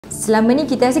selama ni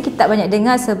kita rasa kita tak banyak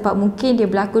dengar sebab mungkin dia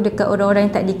berlaku dekat orang-orang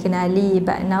yang tak dikenali.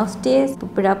 But nowadays,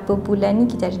 beberapa bulan ni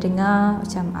kita ada dengar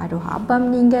macam arwah abang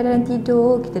meninggal dalam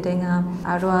tidur, kita dengar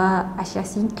arwah Asha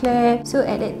Sinclair. So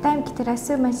at that time kita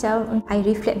rasa macam I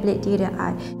reflect balik diri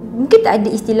I. Mungkin tak ada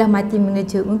istilah mati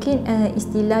mengejut, mungkin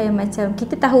istilah yang macam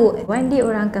kita tahu one day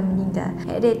orang akan meninggal.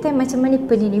 At that time macam mana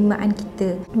penerimaan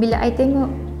kita. Bila I tengok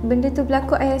benda tu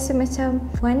berlaku, I rasa macam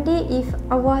one day if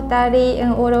Allah tarik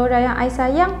orang-orang yang I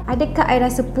sayang, adakah I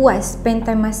rasa puas spend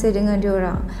time masa dengan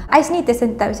diorang? I sendiri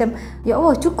tersentak macam, ya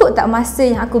Allah, cukup tak masa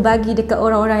yang aku bagi dekat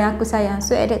orang-orang yang aku sayang?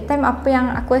 So at that time, apa yang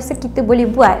aku rasa kita boleh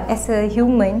buat as a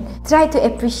human, try to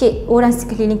appreciate orang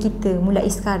sekeliling kita mulai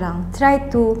sekarang. Try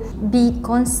to be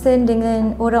concerned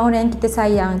dengan orang-orang yang kita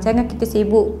sayang. Jangan kita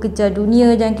sibuk kejar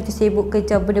dunia, jangan kita sibuk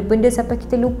kejar benda-benda sampai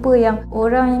kita lupa yang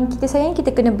orang yang kita sayang,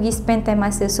 kita kena pergi spend time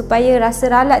masa, supaya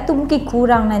rasa ralat tu mungkin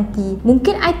kurang nanti.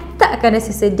 Mungkin I tak akan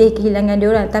rasa sedih kehilangan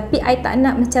diorang, tapi I tak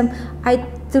nak macam I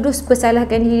terus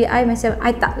persalahkan diri I macam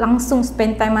I tak langsung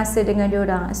spend time masa dengan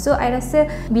diorang. So I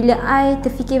rasa bila I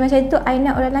terfikir macam tu, I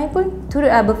nak orang lain pun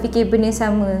turutlah berfikir benda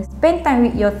sama. Spend time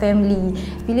with your family.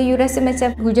 Bila you rasa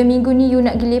macam hujung minggu ni you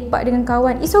nak pergi lepak dengan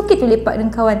kawan, it's okay to lepak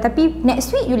dengan kawan, tapi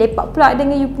next week you lepak pula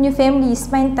dengan you punya family.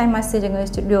 Spend time masa dengan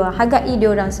diorang, hargai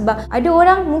diorang. Sebab ada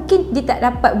orang mungkin dia tak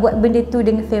dapat buat benda tu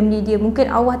dengan family dia. Mungkin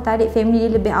Allah tarik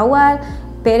family dia lebih awal,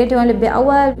 parent diorang lebih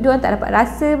awal, diorang tak dapat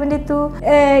rasa benda tu.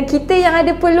 Kita yang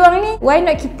ada peluang ni, why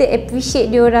not kita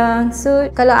appreciate diorang? So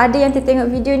kalau ada yang tertengok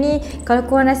video ni, kalau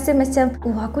korang rasa macam,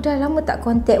 oh aku dah lama tak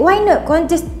contact, why not korang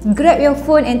just grab your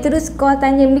phone and terus call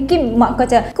tanya. Mungkin mak kau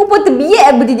cakap, kau pun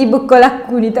terbiak tiba-tiba call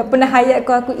aku ni, tak pernah hayat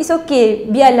call aku. It's okay,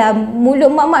 biarlah,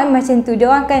 mulut mak-mak macam tu,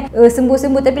 diorang akan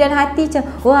sembuh-sembuh, tapi dalam hati macam,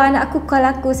 wah anak aku call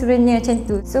aku sebenarnya, macam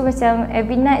tu. So macam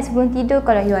every night sebelum tidur,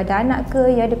 kalau you ada anak ke,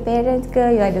 you ada parents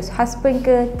ke, you ada husband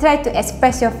ke, try to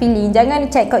express your feeling. Jangan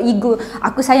check kau ego,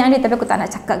 aku sayang dia tapi aku tak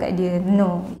nak cakap kat dia.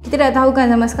 No, kita dah tahu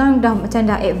kan zaman sekarang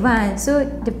dah advance. So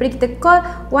daripada kita call,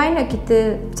 why not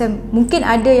kita macam, mungkin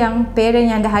ada yang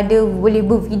parent yang dah ada boleh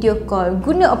video call,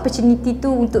 guna opportunity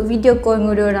tu untuk video call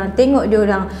dengan diorang, tengok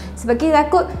diorang. Sebab kita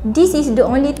takut this is the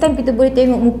only time kita boleh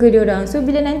tengok muka diorang. So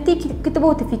bila nanti kita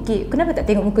baru terfikir, kenapa tak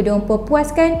tengok muka diorang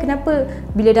puas kan? Kenapa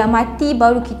bila dah mati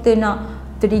baru kita nak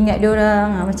teringat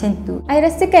diorang, macam tu. I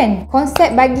rasa kan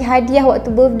konsep bagi hadiah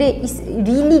waktu birthday is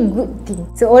really good thing.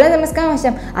 So orang zaman sekarang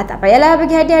macam, tak payahlah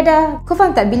bagi hadiah dah. Kau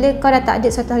faham tak, bila kau dah tak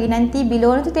ada suatu hari nanti,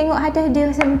 bila orang tu tengok hadiah dia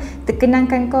macam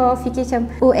terkenangkan kau, fikir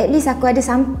macam, oh at least aku ada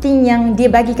something yang dia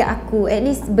bagi kat aku, at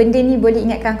least benda ni boleh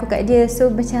ingatkan aku kat dia. So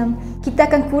macam kita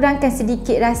akan kurangkan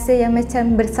sedikit rasa yang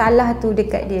macam bersalah tu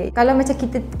dekat dia. Kalau macam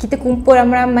kita kumpul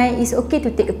ramai-ramai, it's okay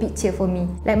to take a picture for me.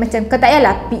 Like macam kau tak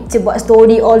payahlah picture buat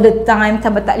story all the time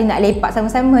sampai tak boleh nak lepak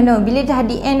sama-sama. No, bila dah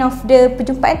di end of the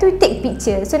perjumpaan tu, take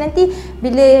picture. So nanti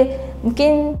bila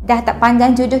mungkin dah tak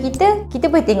panjang jodoh kita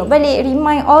boleh tengok balik,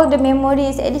 remind all the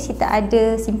memories, at least kita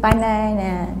ada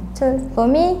simpanan. So for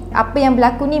me, apa yang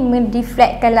berlaku ni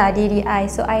mereflectkan lah diri I.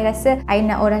 So I rasa I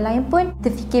nak orang lain pun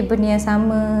terfikir benda yang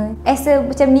sama. As a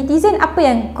macam netizen, apa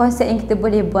yang konsep yang kita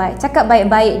boleh buat? Cakap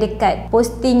baik-baik dekat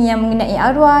posting yang mengenai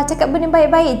arwah, cakap benda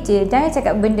baik-baik je, jangan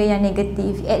cakap benda yang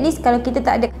negatif. At least kalau kita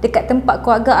tak ada dekat tempat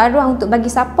keluarga arwah untuk bagi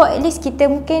support, at least kita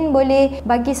mungkin boleh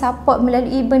bagi support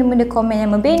melalui benda-benda komen yang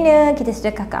membina. Kita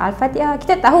sedekah ke Al-Fatihah.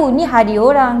 Kita tahu ni hari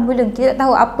orang, belum kita tak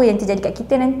tahu apa yang terjadi kat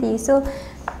kita nanti. So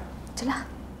itulah.